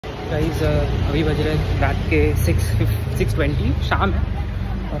Guys अभी बज रहे रात के 6:20 शाम है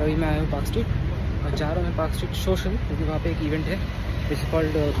और अभी मैं आया हूँ पार्क स्ट्रीट और जा रहा हूँ मैं पार्क स्ट्रीट सोशल, क्योंकि वहाँ पे एक इवेंट है इट्स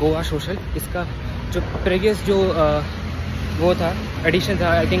कॉल्ड गोवा सोशल। इसका जो प्रीवियस जो वो था एडिशन था,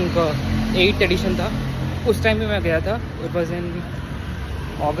 आई थिंक 8th एडिशन था, उस टाइम में मैं गया था। इट वॉज इन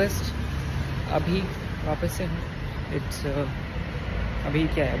अगस्त। अभी वापस से इट्स अभी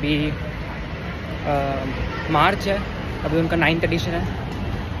क्या है, अभी मार्च है, अभी उनका 9th एडिशन है।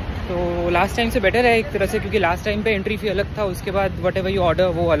 तो लास्ट टाइम से बेटर है एक तरह से, क्योंकि लास्ट टाइम पे एंट्री फ़ी अलग था, उसके बाद वट एवर यू ऑर्डर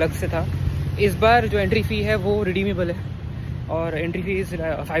वो अलग से था। इस बार जो एंट्री फ़ी है वो रिडीमेबल है और एंट्री फ़ी इज़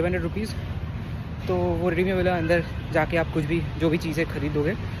 500 रुपीज़। तो वो रिडीमेबल है, अंदर जाके आप कुछ भी जो भी चीज़ें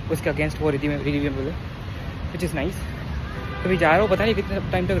खरीदोगे उसके अगेंस्ट वो रिडीमेबल है, विच इज़ नाइस। तो अभी जा रहा हूँ, पता नहीं कितने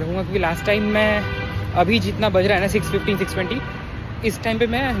टाइम तक रहूँगा, क्योंकि लास्ट टाइम मैं अभी जितना बज रहा है ना 6:15 6:20, इस टाइम पे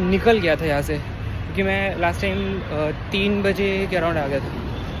मैं निकल गया था यहाँ से, क्योंकि मैं लास्ट टाइम 3 बजे के अराउंड आ गया था।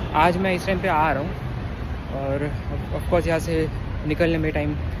 आज मैं इस टाइम पे आ रहा हूँ और ऑफकोर्स यहाँ से निकलने में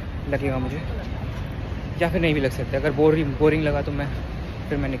टाइम लगेगा मुझे, या फिर नहीं भी लग सकता। अगर बोरिंग लगा तो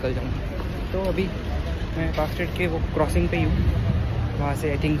फिर मैं निकल जाऊँगा। तो अभी मैं पार्क स्ट्रीट के वो क्रॉसिंग पे ही हूँ, वहाँ से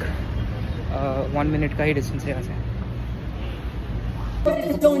आई थिंक 1 मिनट का ही डिस्टेंस है यहाँ से।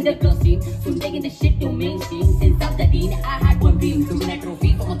 From taking the shit to mainstream since Aberdeen, I had one dream to win a trophy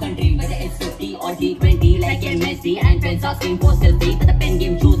for my country, whether it's 50 or T20, like Messi and friends asking for selfie, but the pen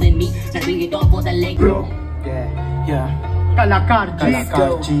game choosing me, now bring it on for the leg. Bro, yeah, Kalakar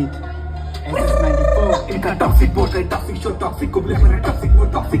Jeet. इनका toxic board है, toxic show, toxic को blame है, toxic वो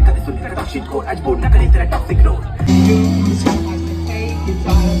toxic करे सुन तेरा toxic को आज बोल ना करे तेरा toxic road.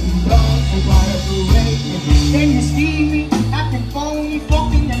 Then you see me acting phony,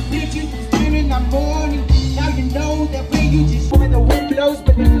 fucking them bitches, screaming I'm horny. Now you know that way you just when the wind blows,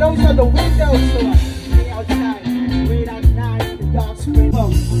 but the blows are the windows. So I stay outside, wait outside in the dark spring. Oh,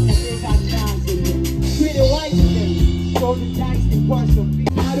 and they got times in here. Pretty white today, throw the dice they want some.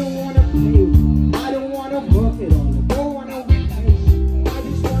 I don't wanna play, I don't wanna work it all, I don't wanna win. I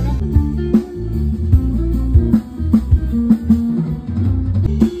just wanna.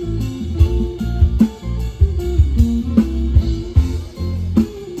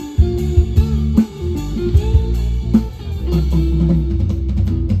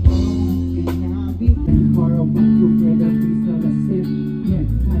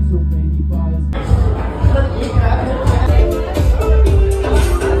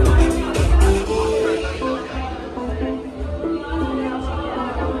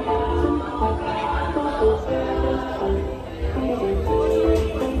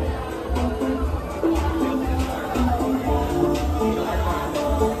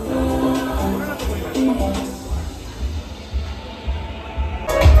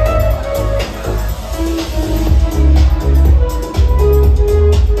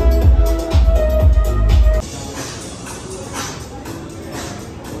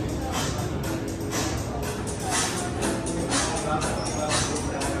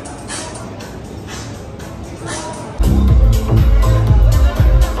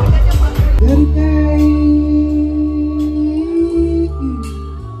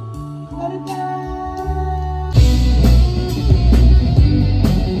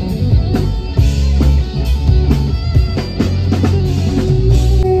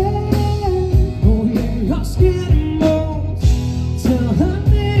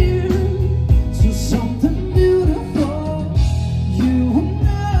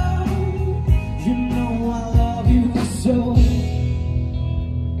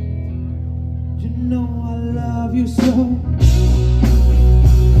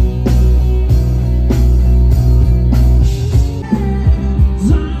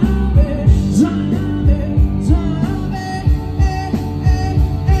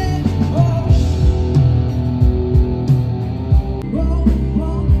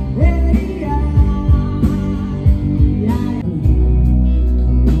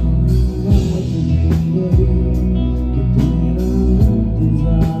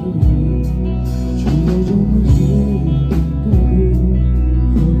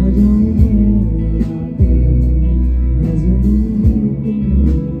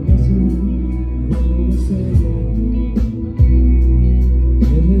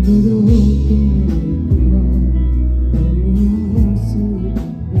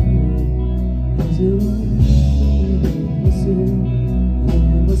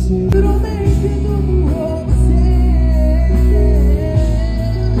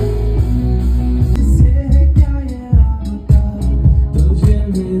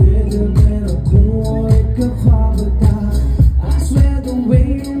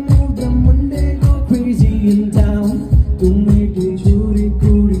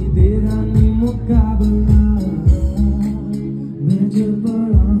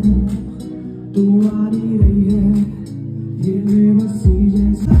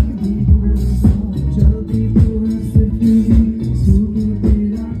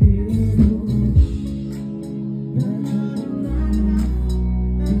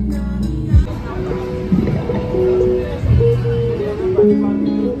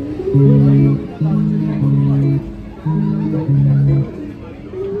 It's